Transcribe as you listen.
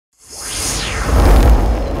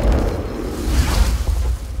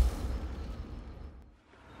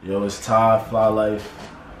Yo, it's Ty, Fly Life,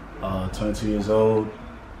 22 years old.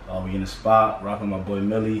 We in the spot, rocking my boy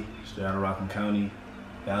Millie, straight out of Rockland County,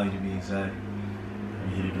 Valley to be exact.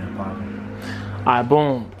 We here to get it popping. Alright,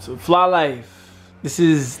 boom. So Fly Life. This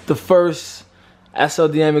is the first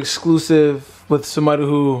SLDM exclusive with somebody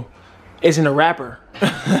who isn't a rapper.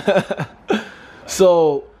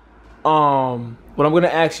 So, what I'm gonna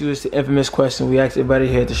ask you is the infamous question we ask everybody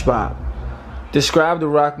here at the spot. Describe the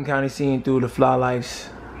Rockland County scene through the Fly Life's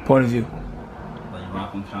point of view. Like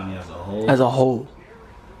Rockland County as a whole? As a whole.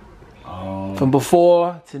 From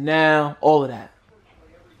before to now, all of that.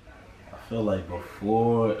 I feel like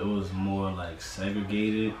before it was more like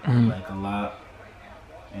segregated, like a lot.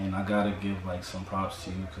 And I gotta give like some props to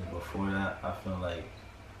you because before that, I feel like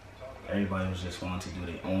everybody was just wanting to do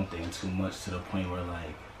their own thing too much to the point where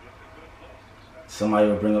like somebody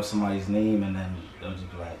would bring up somebody's name and then they'll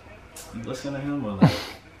just be like, you listen to him or like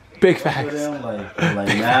big facts. Like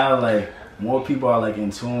now like more people are like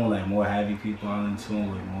in tune, like more heavy people are in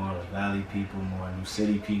tune with more valley people, more new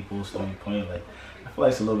city people, Stony Point. Like I feel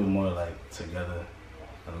like it's a little bit more like together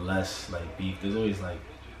and less like beef. There's always like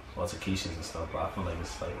altercations and stuff, but I feel like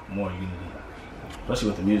it's like more unity, especially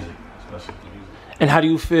with the music. And how do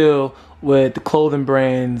you feel with the clothing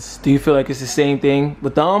brands? Do you feel like it's the same thing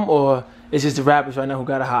with them, or it's just the rappers right now who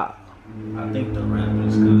got it hot? I think the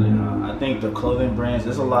rappers got it hot. I think the clothing brands,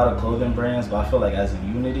 there's a lot of clothing brands, but I feel like as a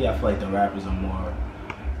unity, I feel like the rappers are more,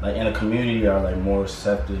 like in a community, are like more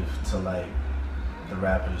receptive to like the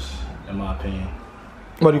rappers, in my opinion.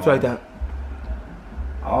 Why do you feel like that?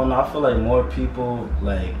 I don't know, I feel like more people,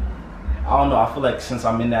 like, I don't know, I feel like since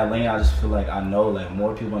I'm in that lane, I just feel like I know like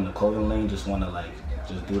more people in the clothing lane just want to like,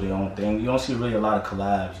 just do their own thing. You don't see really a lot of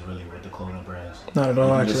collabs really with the clothing brands. Not at all,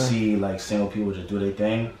 you actually. just see like single people just do their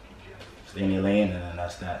thing, stay in their lane, and then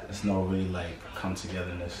that's that. It's no really like come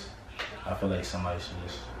togetherness. I feel like somebody should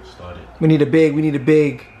just start it. We need a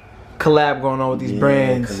big collab going on with these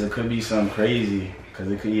brands. Because it could be something crazy,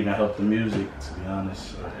 because it could even help the music, to be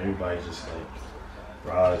honest. Or everybody just like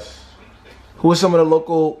rise. Who are some of the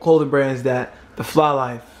local clothing brands that the Fly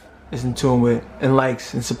Life is in tune with and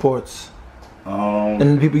likes and supports? And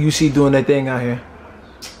the people you see doing their thing out here?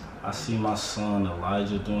 I see my son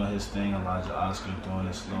Elijah doing his thing, Elijah Oscar doing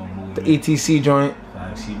his slow movement. The ETC joint.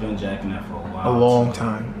 Facts, he been jacking that for a while. A long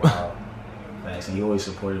time. Wow. Facts, and he always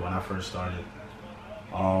supported when I first started.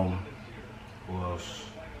 Who else?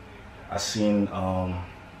 I seen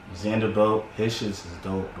Vanderbilt, his shit is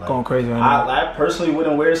dope. Like, going crazy right now. I personally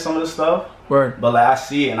wouldn't wear some of the stuff. Word. But like I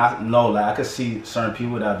see it and I know, like I could see certain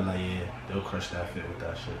people that be like, yeah, they'll crush that fit with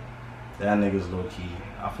that shit. That nigga's low key.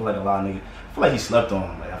 I feel like a lot of niggas, I feel like he slept on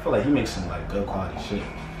him. Like I feel like he makes some like good quality shit.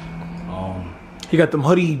 He got them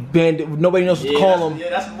hoodie band. Nobody knows what to call them. Yeah,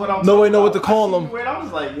 that's what I'm Nobody know about. what to call them. I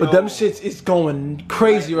was like, but them shits is going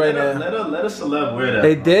crazy like, right now. Let a celeb wear that.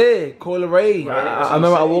 They bro. did. Coyle Ray. Right, I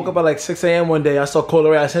remember I woke up at like 6 a.m. one day. I saw Coyle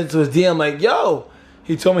Ray. I sent it to his DM like, yo.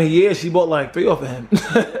 He told me he is. She bought like 3 off of him.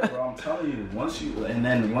 Yeah, bro, I'm telling you. Once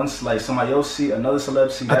like somebody else see, another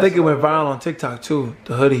celeb see. I think it went viral on TikTok too.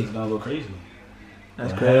 The hoodie. It's gonna go crazy.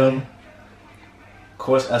 That's crazy. Of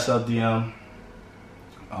course, SLDM.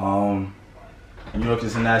 New York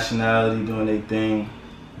Internationality doing their thing.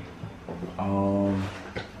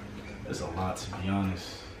 There's a lot, to be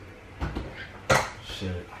honest.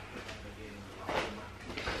 Shit.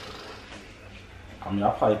 I mean,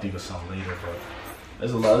 I'll probably think of something later, but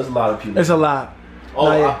there's a lot of people. There's a lot.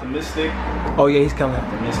 Oh, yeah. Optimistic. Oh yeah, he's killing it.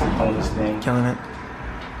 Optimistic doing this thing. Killing it.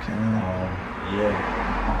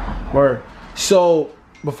 Yeah. Word. So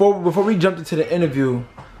before we jumped into the interview,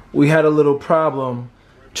 we had a little problem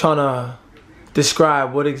trying to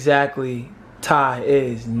describe what exactly Ty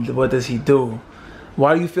is and what does he do.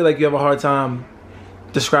 Why do you feel like you have a hard time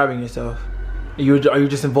describing yourself? Are you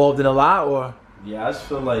just involved in a lot, or? Yeah, I just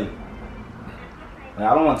feel like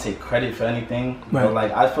I don't want to take credit for anything, right. But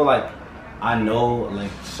like I feel like I know like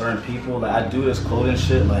certain people. Like I do this clothing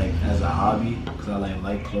shit like as a hobby because I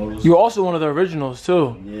like clothes. You're also one of the originals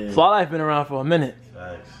too. Yeah. Fly Life been around for a minute.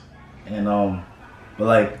 Facts. And but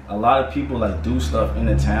like a lot of people like do stuff in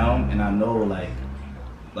the town, and I know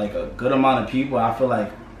like a good amount of people. I feel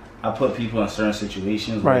like I put people in certain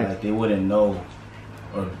situations where like they wouldn't know,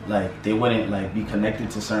 or like they wouldn't like be connected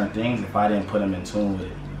to certain things if I didn't put them in tune with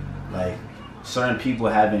it. Like certain people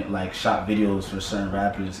haven't like shot videos for certain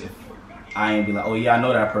rappers. If I ain't be like, oh yeah, I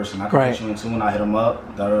know that person. I can put you in tune. I hit them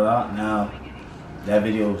up. Da da da. Now that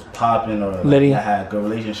video's popping, or like, I had a good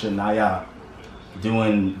relationship. Now y'all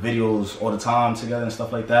doing videos all the time together and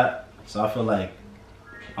stuff like that. So I feel like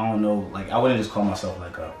I don't know, like I wouldn't just call myself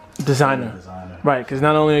like a designer. Right, because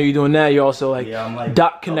not only are you doing that, you're also like, I'm like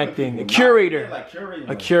dot connecting, a curator.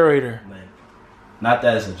 A curator. Like, not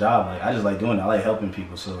that it's a job, like I just like doing it. I like helping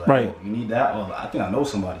people. So like, right. Oh, you need that? Oh, I think I know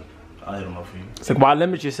somebody. I'll hit them up for you. It's like, why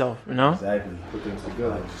limit yourself, you know? Exactly. Put things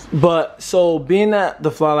together. But so being that the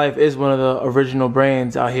Fly Life is one of the original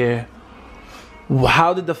brands out here,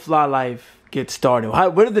 how did the Fly Life get started?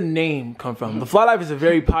 Where did the name come from? The Fly Life is a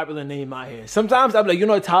very popular name out here. Sometimes I'll be like, you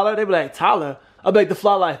know Tyler? They be like, Tyler? I'll be like, the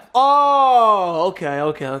Fly Life. Oh,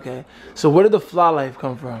 okay. So where did the Fly Life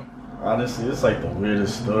come from? Honestly, it's like the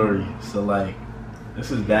weirdest story. So like, this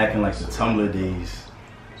is back in like the Tumblr days.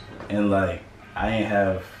 And like,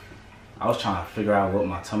 I was trying to figure out what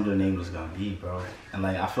my Tumblr name was gonna be, bro. And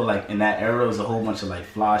like, I feel like in that era, it was a whole bunch of like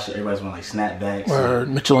fly shit. Everybody's wearing like snapbacks. Or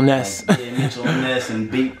Mitchell and Ness. Like, yeah, Mitchell and Ness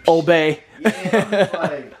and Beat. Obey. Yeah, I'm just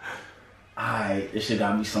like, alright, this shit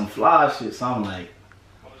got me some fly shit. So I'm like,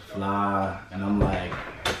 fly. And I'm like,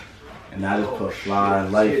 and I just put Fly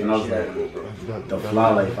Life. And I was like, the Fly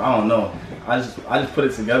Life. I don't know. I just put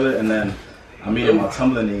it together and then I made it my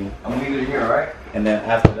Tumblr name. I'm leaving it here, alright? And then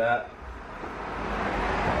after that,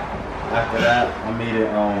 I made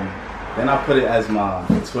it, then I put it as my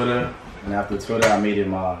Twitter, and after Twitter, I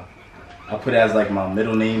put it as like my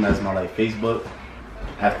middle name, as my like Facebook.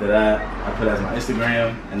 After that, I put it as my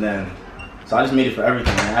Instagram, and then, so I just made it for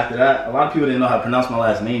everything. And after that, a lot of people didn't know how to pronounce my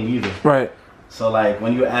last name either. Right. So like,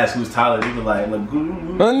 when you ask who's Tyler, they were like I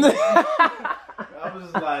was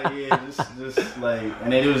just like, yeah, just like,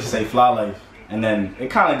 and then it was just say Fly Life. And then it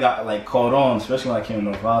kind of got like caught on, especially when I came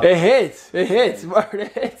to Fly Life. It hits, bro.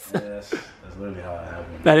 It hits. Yeah, that's literally how it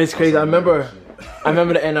happened. That is crazy. I remember the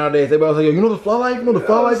NR days. Everybody was like, yo, you know the Fly Life? You know the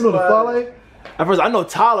Fly Life? You know the Fly Life? At first, I know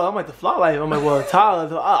Tyler. I'm like, the Fly Life. I'm like, well, Tyler.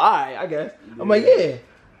 Alright, I guess. I'm like, yeah.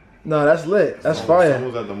 No, that's lit. That's fire.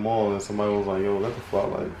 Someone was at the mall and somebody was like, yo, that's the Fly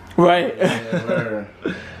Life. Right. Yeah,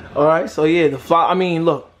 alright, so yeah, the Fly. I mean,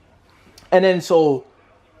 look. And then, so,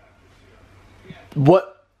 what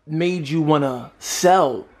made you want to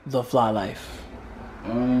sell the Fly Life?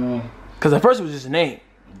 Because at first it was just a name.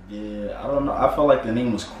 Yeah, I don't know. I felt like the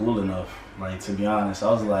name was cool enough. Like, to be honest,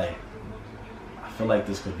 I was like, I feel like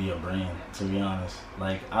this could be a brand, to be honest.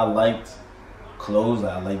 Like, I liked clothes.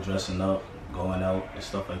 Like, I liked dressing up, going out, and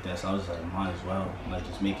stuff like that. So I was like, might as well. Like,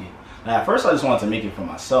 just make it. Like, at first, I just wanted to make it for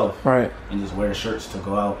myself. Right. And just wear shirts to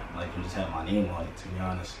go out, like, and just have my name on it, to be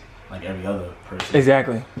honest. Like every other person.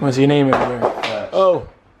 Exactly. Once your name everywhere. Oh.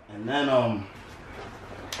 And then,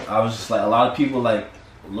 I was just like, a lot of people, like,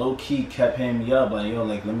 low-key kept hitting me up, like, yo,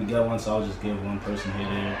 like, let me get one, so I'll just give one person here,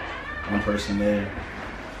 there, one person there.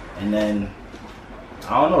 And then,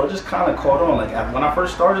 I don't know, it just kind of caught on. Like, when I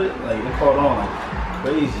first started, like, it caught on, like,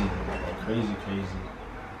 crazy.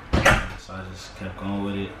 So I just kept going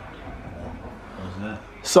with it. What was that?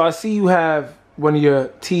 So I see you have one of your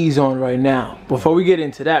tees on right now. Before we get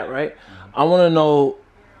into that, right, I want to know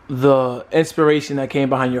the inspiration that came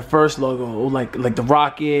behind your first logo, like the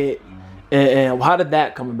rocket, and how did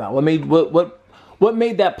that come about? What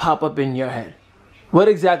made that pop up in your head? What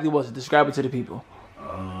exactly was it? Describe it to the people.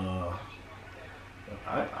 I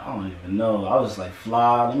don't even know. I was like,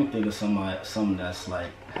 fly. Let me think of something that's like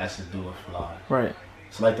has to do with fly. Right.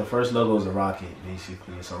 So like the first logo is a rocket,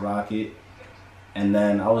 basically. It's a rocket, and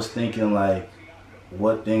then I was thinking like,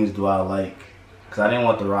 what things do I like? Because I didn't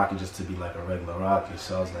want the rocket just to be like a regular rocket.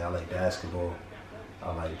 So I was like, I like basketball,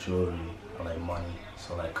 I like jewelry, I like money.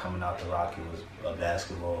 So like coming out the rocket was a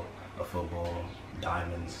basketball, a football,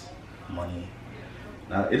 diamonds, money.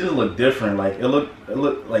 Now, it just looked different. Like it looked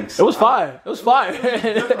like it was fire. It was fire.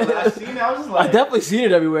 I seen it. I was just like, I definitely seen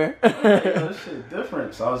it everywhere. Like, yo, this shit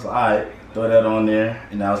different. So I was like, alright, throw that on there.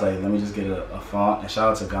 And I was like, let me just get a font. And shout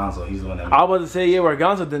out to Gonzo. He's the one that made I was about to say, yeah, where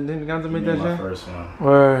Gonzo didn't Gonzo make that shit? My first one.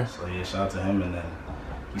 Word. So yeah, shout out to him. And then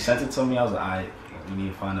he sent it to me. I was like, alright, we need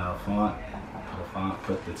to find out a font.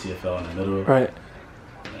 Put the TFL in the middle. Right.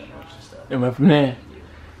 And it went from there.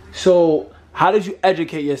 So how did you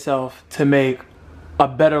educate yourself to make a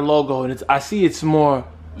better logo? And I see it's more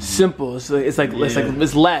simple.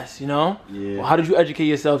 It's less, you know. Yeah. Well, how did you educate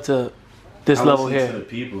yourself to this level here? To the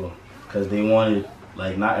people, because they wanted,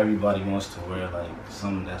 like, not everybody wants to wear like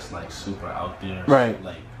something that's like super out there, right?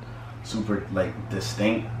 Like super like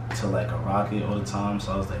distinct to like a rocket all the time.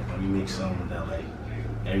 So I was like, let me make something that like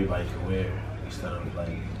everybody can wear instead of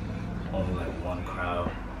like only like one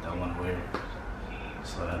crowd that want to wear it.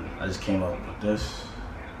 So then I just came up with this.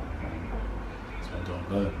 It's been doing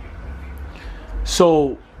good.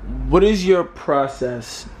 So what is your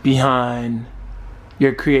process behind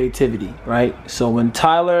your creativity, right? So when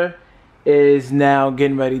Tyler is now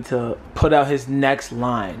getting ready to put out his next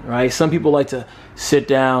line, right? Some people like to sit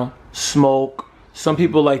down, smoke. Some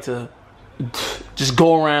people like to just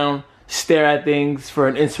go around, stare at things for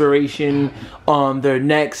an inspiration on their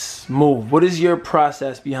next move. What is your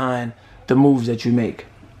process behind the moves that you make?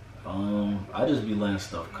 I just be letting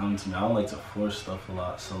stuff come to me. I don't like to force stuff a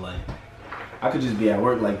lot. So like, I could just be at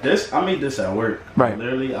work like this. I made this at work. Right.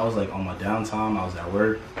 Literally, I was like on my downtime. I was at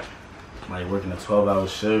work, like working a 12-hour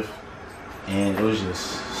shift, and it was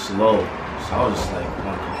just slow. So I was just like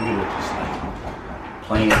on the computer, just like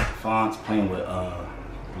playing with fonts, playing with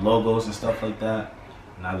logos and stuff like that.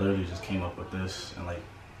 And I literally just came up with this and like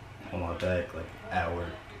on my back, like at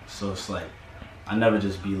work. So it's like I never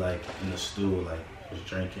just be like in the stool, like just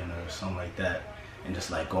drinking or something like that, and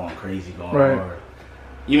just like going crazy, going hard.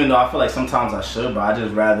 Even though I feel like sometimes I should, but I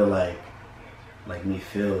just rather like me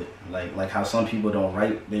feel it. Like how some people don't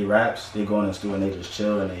write their raps, they go in the studio and they just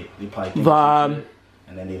chill and they probably think vibe,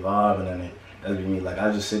 and then they vibe, and then that'd be me. Like I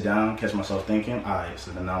just sit down, catch myself thinking. All right,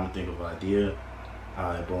 so then now I'm gonna think of an idea.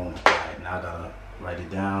 All right, boom. All right, now I gotta write it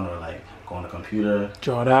down or like go on the computer,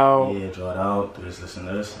 draw it out. Yeah, draw it out. Do this, and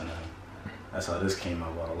this, and then that's how this came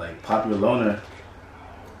about. Like Popular Loner.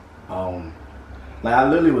 Like I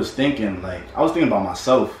literally was thinking, like I was thinking about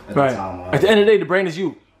myself at the time. At the end of the day, the brain is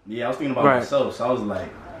you. Yeah, I was thinking about myself. So I was like,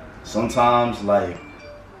 sometimes like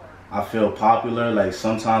I feel popular. Like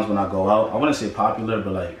sometimes when I go out, I wouldn't say popular,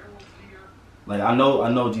 but like I know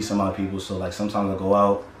a decent amount of people. So like sometimes I go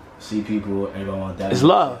out, see people, everyone want that. It's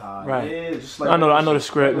love, right? Yeah, just like I know the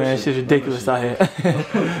script, man. It's just ridiculous out here.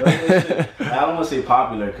 I don't want to say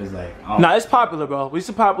popular because like nah, it's popular, bro. We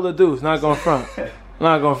some popular dudes. Not going front.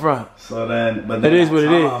 Not going front. So then, but then it is what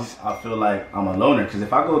it is. I feel like I'm a loner because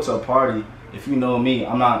if I go to a party, if you know me,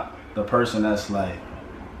 I'm not the person that's like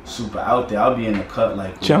super out there. I'll be in the cut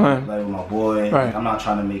like with my boy. Right. Like, I'm not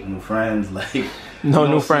trying to make new friends. Like no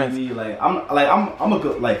new friends. Me, I'm a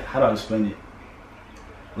good, like, how do I explain it?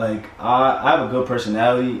 Like I have a good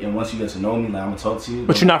personality, and once you get to know me, like I'm gonna talk to you.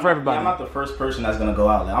 But you're not for everybody. I'm not the first person that's gonna go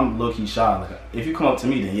out. Like I'm low key shy. Like if you come up to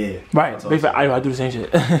me, then yeah. Right. I do the same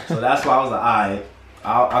shit. So that's why I was like, alright.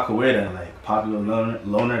 I could wear that, like Popular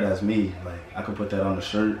Loner, that's me. Like I could put that on the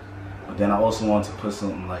shirt, but then I also want to put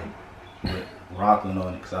something like with Rockland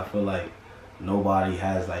on it because I feel like nobody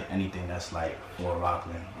has like anything that's like for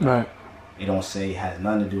Rockland. Right. They don't say it has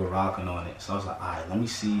nothing to do with Rockland on it. So I was like, alright, let me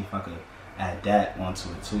see if I could add that onto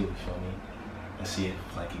it too. You feel me? And see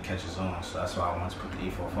if like it catches on. So that's why I wanted to put the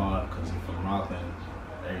 845 because from Rockland,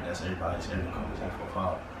 that's everybody's everything is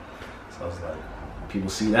 845. So I was like, people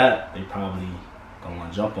see that, they probably gonna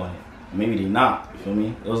want to jump on it. Maybe they not, you feel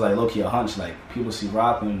me? It was like low-key a hunch, like people see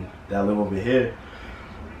Rockland that live over here.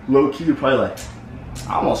 Low-key, they're probably like,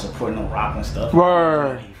 I don't support no Rockland stuff.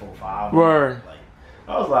 Word. 845. Word. Like,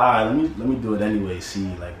 I was like, all right, let me do it anyway, see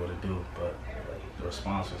like what it do. But like, the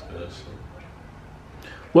response was good. So.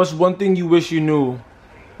 What's one thing you wish you knew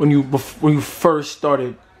when you first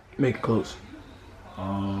started making clothes?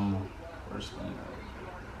 First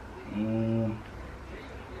thing.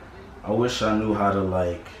 I wish I knew how to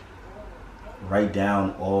like write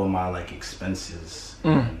down all my like expenses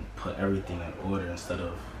and put everything in order instead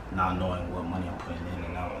of not knowing what money I'm putting in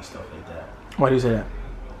and out and stuff like that. Why do you say that?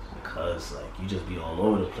 Because like you just be all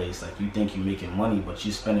over the place. Like you think you're making money, but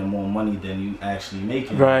you're spending more money than you actually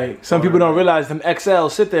making. Right. Some people don't realize them XL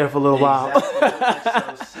sit there for a little while.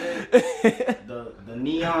 The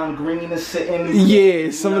neon green is sitting. Yeah,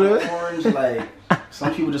 some of the orange. Like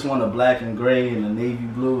some people just want a black and gray and a navy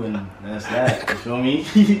blue, and that's that. You feel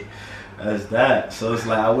me? That's that. So it's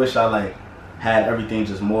like I wish I like had everything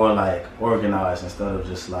just more like organized instead of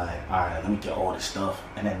just like, all right, let me get all this stuff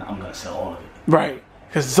and then I'm gonna sell all of it. Right.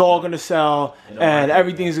 Because it's all gonna sell and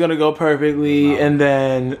everything's gonna go perfectly, and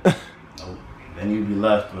then then you'd be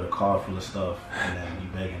left with a car full of stuff and then you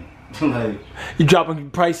begging. Like you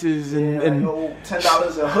dropping prices and like, yo,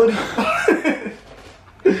 $10 a hoodie.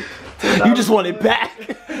 You just want it back.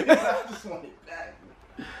 I just want it back.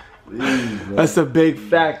 Please, that's a big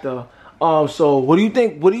fact though. So what do you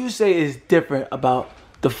think, what do you say is different about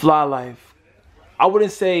the Fly Life? I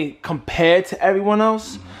wouldn't say compared to everyone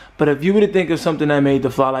else, but if you were to think of something that made the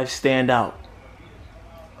Fly Life stand out,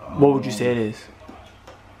 what would you say it is?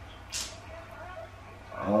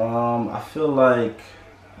 I feel like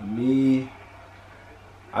me,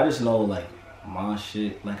 I just know like my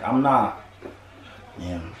shit. Like I'm not,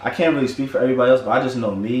 I can't really speak for everybody else, but I just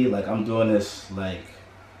know me. Like I'm doing this like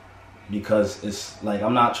because it's like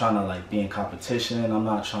I'm not trying to like be in competition. I'm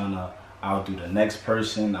not trying to outdo the next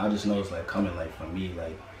person. I just know it's like coming like from me.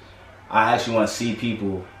 Like I actually want to see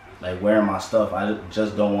people like wearing my stuff. I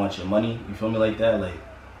just don't want your money. You feel me like that? Like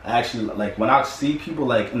actually, like, when I see people,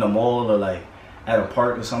 like, in the mall or, like, at a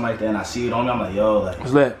park or something like that, and I see it on me, I'm like, yo, like,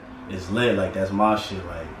 It's lit. It's lit. Like, that's my shit.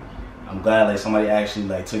 Like, I'm glad, like, somebody actually,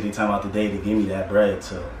 like, took their time out the day to give me that bread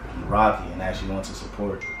to rock it and actually want to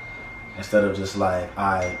support. Instead of just like,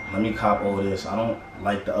 alright, let me cop all this. I don't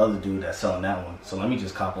like the other dude that's selling that one, so let me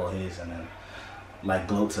just cop all his and then, like,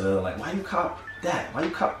 gloat to the other, like, why you cop that? Why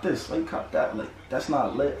you cop this? Why you cop that? Like, that's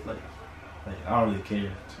not lit. Like I don't really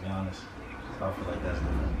care, to be honest. So I feel like that's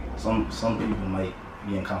different. Some people might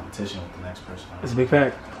be in competition with the next person. It's a big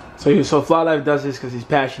fact. So Fly Life does this because he's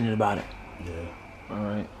passionate about it. Yeah. All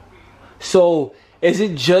right. So is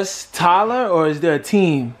it just Tyler, or is there a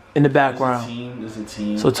team in the background? There's a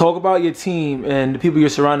team. So talk about your team and the people you're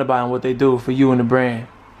surrounded by and what they do for you and the brand.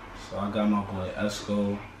 So I got my boy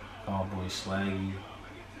Esco, my boy Swaggy.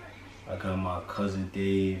 I got my cousin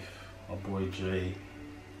Dave, my boy Dre.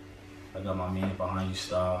 I got my man behind you,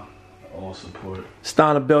 Star. All support. Star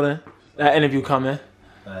in the building. That interview coming.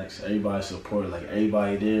 Thanks. Everybody support. Like,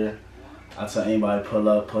 everybody there. I tell anybody pull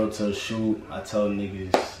up to a shoot. I tell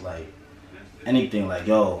niggas, like, anything. Like,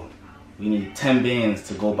 yo, we need 10 bands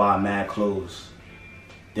to go buy mad clothes.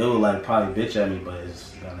 They'll, like, probably bitch at me, but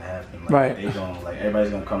it's gonna happen. Like, right. They gonna, like,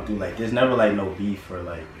 everybody's gonna come through. Like, there's never, like, no beef or,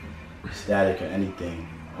 like, static or anything.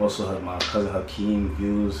 Also, my cousin Hakeem,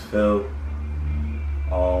 Views, Phil.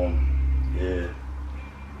 Yeah.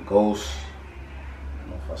 Ghost. I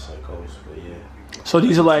don't know if I said Ghost, but yeah. So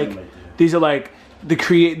these are like the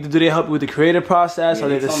do they help you with the creative process? Yeah, Are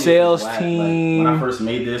they the told me sales like, team? when I first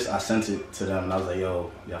made this, I sent it to them and I was like, yo,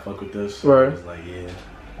 y'all fuck with this? Right. I was like, yeah.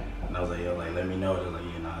 And I was like, yo, like, let me know. They're like,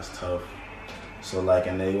 yeah, nah, it's tough. So, like,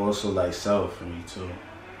 and they also, like, sell for me, too.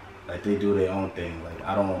 Like, they do their own thing. Like,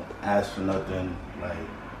 I don't ask for nothing. Like,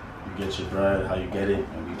 you get your bread, how you get it,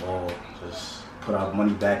 and we all just put our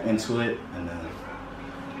money back into it, and then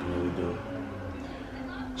do what we do.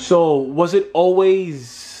 So was it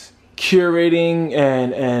always curating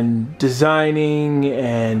and designing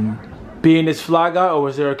and being this fly guy, or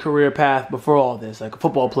was there a career path before all this, like a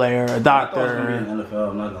football player, a doctor? I thought I was gonna be in the NFL,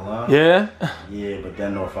 I'm not gonna lie. Yeah? Yeah, but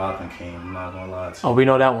then North Falcon came, I'm not gonna lie to you. Oh, we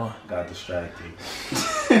know that one. Got distracted.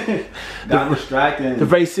 Got distracted. The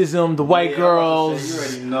racism, the white girls, you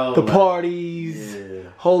already know, the like, parties. Yeah.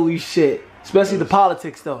 Holy shit. Especially the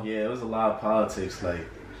politics, though. Yeah, it was a lot of politics. Like,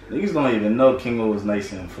 niggas don't even know Kingo was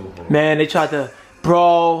nice in football. Man, they tried to,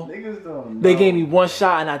 bro. Niggas don't know. They gave me one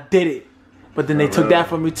shot and I did it. But then they took that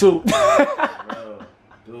from me, too. Bro,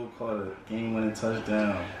 dude caught a game-winning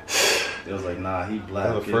touchdown. It was like, nah, he black.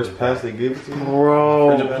 That was the first pass they gave it to you?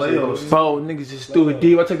 Bro. For the playoffs. Bro, niggas just threw it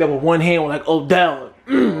deep. I took that with one hand, like Odell.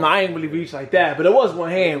 I ain't really reached like that, but it was one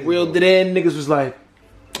hand. Reeled it in. Niggas was like,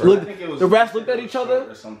 look, the refs looked at each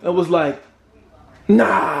other. It was like, nah.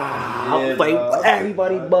 I was like,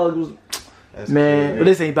 everybody bugged. Was, man, but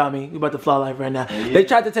this ain't about me. We about to Fly Life right now. Yeah. They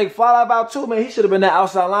tried to take Fly Life out too, man. He should have been that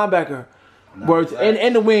outside linebacker. Words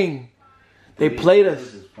in the wing. They played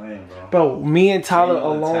us. Bro, me and Tyler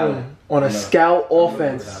alone on a scout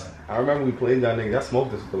offense. I remember we played that nigga. That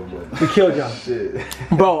smoked us though, but We killed y'all. shit.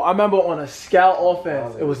 Bro, I remember on a scout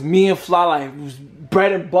offense, it was me and Fly Life. It was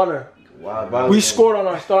bread and butter. Wow, We scored on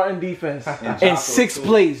our starting defense in 6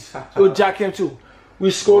 plays. It was Jack Kim too.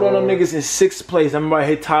 We scored on them niggas in 6 plays. I remember I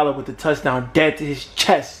hit Tyler with the touchdown dead to his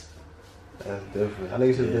chest. That's different. I think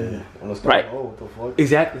you should have been on the start. Right. Oh, what the fuck?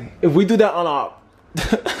 Exactly. If we do that on our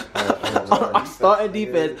on our starting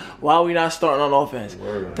defense, why are we not starting on offense?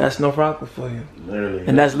 Word. That's no problem for you. Literally.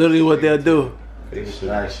 And that's literally what they'll do.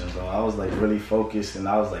 Distraction, bro. I was like really focused, and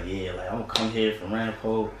I was like, yeah, like I'm gonna come here from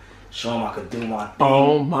Rampo, show them I could do my thing.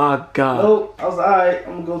 Oh my god. Nope. I was like, all right,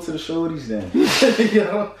 I'm gonna go to the shorties then.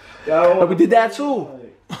 But we did that too.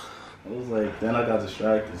 It was like, then I got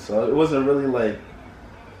distracted, so it wasn't really like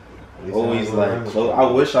always like close. I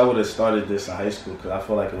wish I would have started this in high school, because I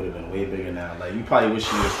feel like it would have been way bigger now. Like, you probably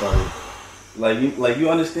wish you would have started, like you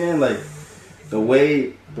understand, like the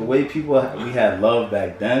way people we had love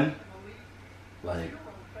back then. Like,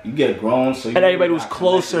 you get grown, so you And everybody was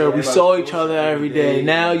closer. We saw each other every day.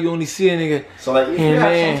 Now you only see a nigga. So like, if you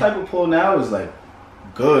have some type of pull now, it's like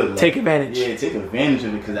good. Like, Take advantage. Yeah, take advantage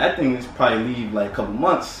of it, because that thing is probably leave like a couple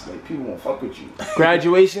months. Like, people won't fuck with you.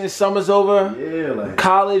 Graduation, summer's over. Yeah, like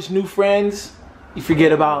College, new friends. You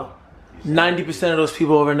forget about 90% of those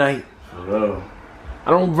people overnight. for real.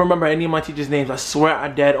 I don't remember any of my teachers' names. I swear I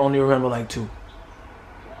dead only remember like 2.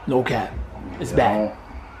 No cap. It's bad.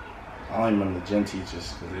 I don't even remember the gym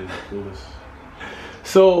teachers, because they were the coolest.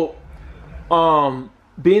 So,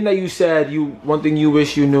 being that you said one thing you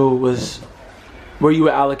wish you knew was where you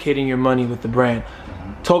were allocating your money with the brand.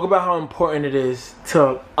 Talk about how important it is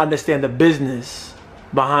to understand the business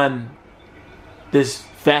behind this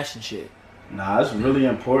fashion shit? Nah, it's really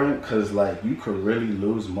important because like you could really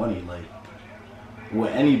lose money. Like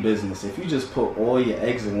with any business, if you just put all your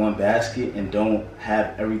eggs in one basket and don't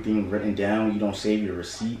have everything written down, you don't save your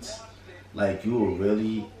receipts, like you will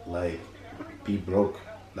really like be broke.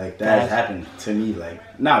 Like that has happened to me.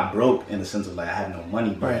 Like not broke in the sense of like I have no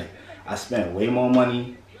money, but like, I spent way more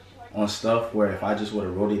money on stuff where if I just would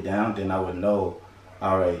have wrote it down, then I would know,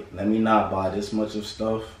 all right, let me not buy this much of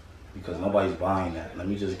stuff because nobody's buying that. Let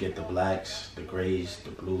me just get the blacks, the grays,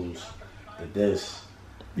 the blues, the this.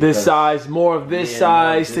 This size, more of this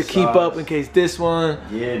size to keep up in case this one.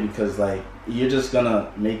 Yeah, because like you're just gonna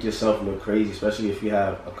make yourself look crazy, especially if you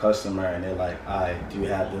have a customer and they're like, alright, do you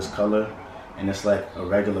have this color? And it's like a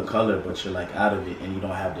regular color, but you're like out of it and you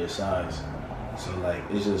don't have their size. So like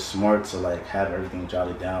it's just smart to like have everything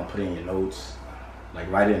jotted down, put it in your notes, like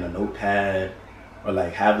write it in a notepad, or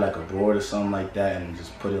like have like a board or something like that and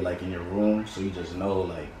just put it like in your room so you just know,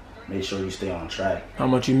 like make sure you stay on track. How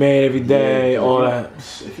much you made every day, all that.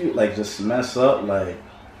 If you like just mess up, like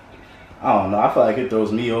I don't know, I feel like it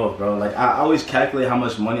throws me off, bro. Like I always calculate how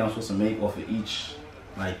much money I'm supposed to make off of each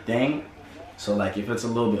like thing. So like if it's a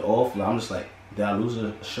little bit off, like, I'm just like, did I lose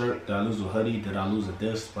a shirt? Did I lose a hoodie? Did I lose a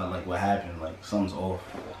this? But like what happened? Like something's off.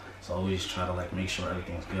 So I always try to like make sure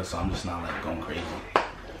everything's good. So I'm just not like going crazy.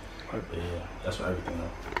 Yeah, that's for everything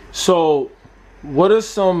though. So what are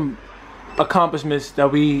some accomplishments that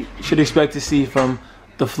we should expect to see from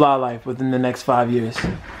the Fly Life within the next 5 years?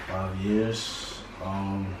 5 years,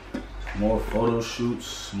 more photo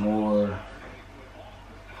shoots, more,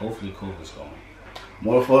 hopefully COVID's going.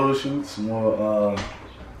 More photo shoots, more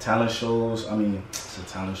talent shows,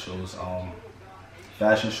 talent shows,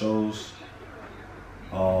 fashion shows,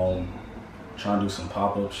 trying to do some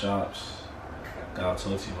pop-up shops. God, I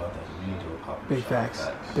told you about that, we need to do a pop-up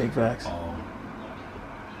shop. Big facts.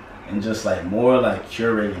 And just like more like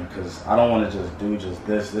curating, because I don't want to just do just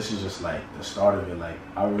this. This is just like the start of it. Like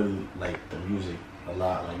I really like the music a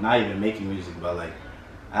lot. Like not even making music, but like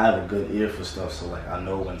I have a good ear for stuff. So like I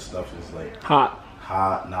know when stuff is like hot,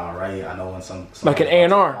 right? I know when some like an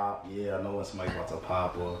A&R. Yeah, I know when somebody's about to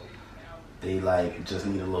pop or they like just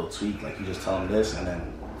need a little tweak. Like you just tell them this, and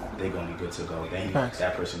then they gonna be good to go. Then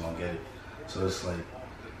that person gonna get it. So it's like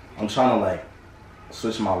I'm trying to like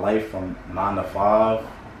switch my life from 9 to 5.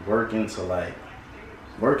 Working to like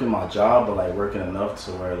working my job, but like working enough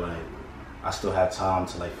to where like I still have time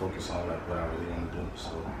to like focus on like what I really want to do. So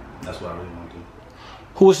that's what I really want to do.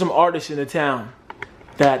 Who are some artists in the town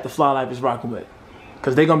that the Fly Life is rocking with?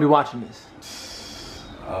 Because they're gonna be watching this.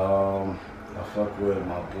 I fuck with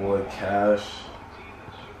my boy Cash.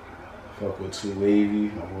 I fuck with Too Wavy,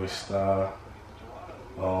 my boy Star.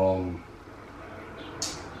 Who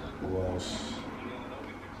else?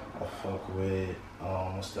 I fuck with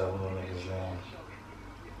what's that little nigga's name?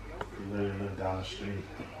 He literally lived down the street.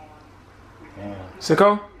 Damn.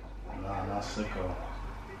 Sicko? Nah, not Sicko.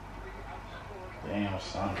 Damn,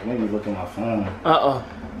 son. Let me look at my phone.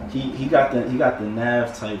 He got the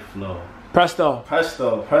Nav type flow. Presto.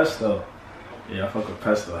 Yeah, I fuck with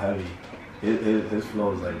Presto heavy. His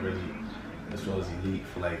flow is like really, his flow is elite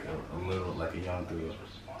for like a little like a young dude.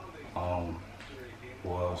 Who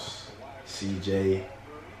else? CJ.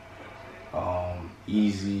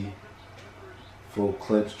 Easy, Full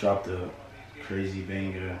Clips dropped a crazy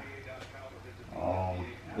banger.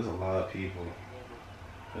 There's a lot of people.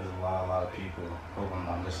 There's a lot of people. Hope I'm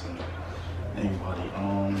not missing anybody.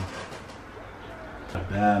 A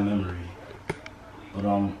bad memory. But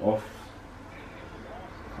off.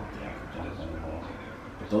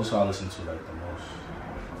 But those who I listen to like the most.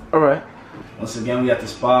 Alright. Once again, we at the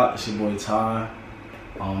spot. It's your boy Ty.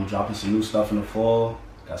 Dropping some new stuff in the fall.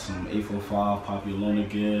 Got some 845 Popular Loaner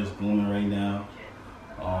gears blooming right now.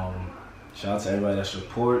 Shout out to everybody that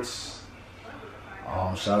supports.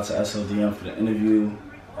 Shout out to SLDM for the interview.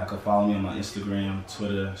 Y'all can follow me on my Instagram,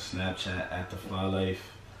 Twitter, Snapchat at the Fly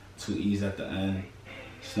Life, 2 E's at the end.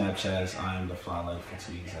 Snapchat is I am the Fly Life for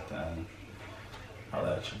 2 E's at the end.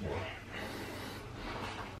 Holla at your boy.